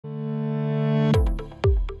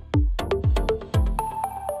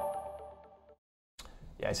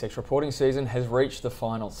ASX reporting season has reached the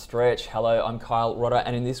final stretch. Hello, I'm Kyle Rodder,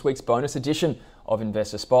 and in this week's bonus edition of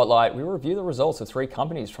Investor Spotlight, we review the results of 3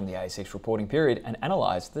 companies from the ASX reporting period and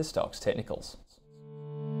analyse the stock's technicals.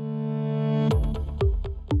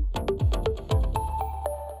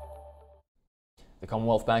 The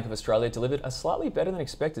Commonwealth Bank of Australia delivered a slightly better than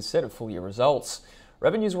expected set of full-year results.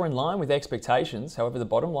 Revenues were in line with expectations, however the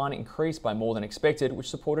bottom line increased by more than expected, which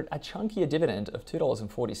supported a chunkier dividend of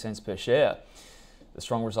 $2.40 per share. The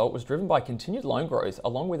strong result was driven by continued loan growth,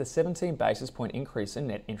 along with a 17 basis point increase in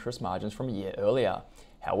net interest margins from a year earlier.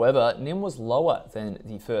 However, NIM was lower than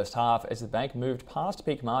the first half as the bank moved past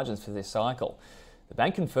peak margins for this cycle. The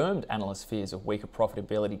bank confirmed analyst fears of weaker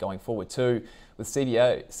profitability going forward too, with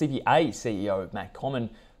CBA CEO Matt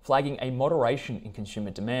Comyn flagging a moderation in consumer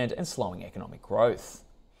demand and slowing economic growth.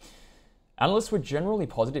 Analysts were generally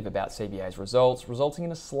positive about CBA's results, resulting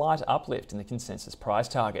in a slight uplift in the consensus price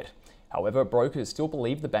target. However, brokers still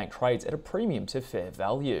believe the bank trades at a premium to fair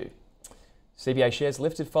value. CBA shares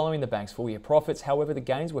lifted following the bank's full-year profits, however the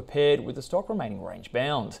gains were paired with the stock remaining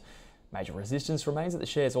range-bound. Major resistance remains at the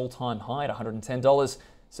share's all-time high at $110.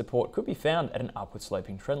 Support could be found at an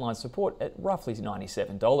upward-sloping trendline support at roughly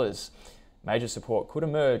 $97. Major support could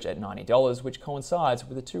emerge at $90, which coincides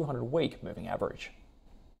with a 200-week moving average.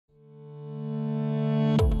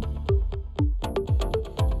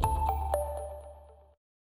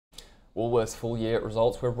 Woolworths' full-year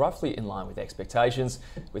results were roughly in line with expectations,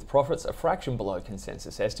 with profits a fraction below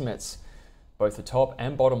consensus estimates. Both the top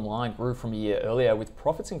and bottom line grew from a year earlier, with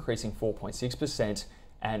profits increasing 4.6%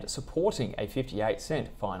 and supporting a 58-cent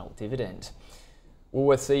final dividend.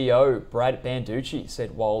 Woolworths CEO Brad Banducci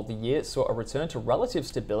said while the year saw a return to relative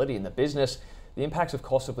stability in the business, the impacts of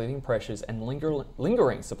cost of living pressures and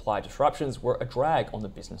lingering supply disruptions were a drag on the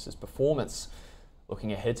business's performance.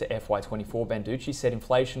 Looking ahead to FY24, Banducci said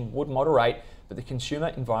inflation would moderate, but the consumer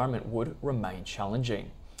environment would remain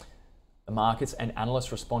challenging. The markets and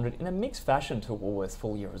analysts responded in a mixed fashion to Woolworths'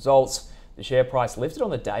 full-year results. The share price lifted on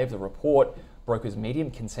the day of the report. Brokers'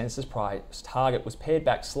 medium consensus price target was pared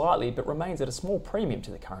back slightly, but remains at a small premium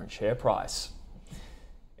to the current share price.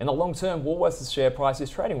 In the long term, Woolworths' share price is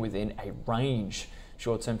trading within a range.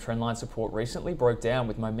 Short-term trendline support recently broke down,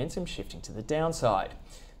 with momentum shifting to the downside.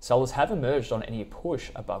 Sellers have emerged on any push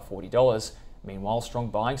above $40. Meanwhile, strong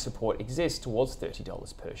buying support exists towards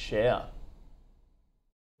 $30 per share.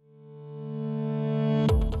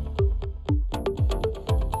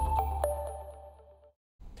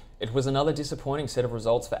 It was another disappointing set of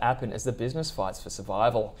results for Appen as the business fights for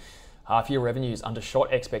survival. Half-year revenues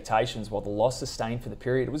undershot expectations, while the loss sustained for the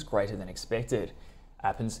period was greater than expected.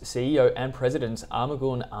 Appen's CEO and President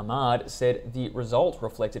Armughan Ahmad said the result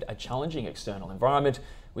reflected a challenging external environment,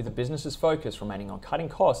 with the business's focus remaining on cutting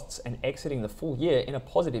costs and exiting the full year in a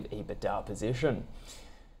positive EBITDA position.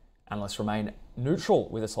 Analysts remain neutral,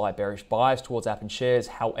 with a slight bearish bias towards Appen shares.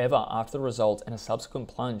 However, after the result and a subsequent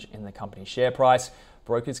plunge in the company's share price,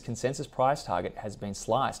 brokers' consensus price target has been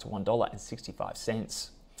sliced to $1.65.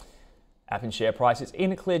 Appen's share price is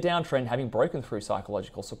in a clear downtrend, having broken through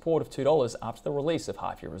psychological support of $2 after the release of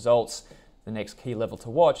half-year results. The next key level to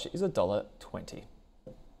watch is $1.20.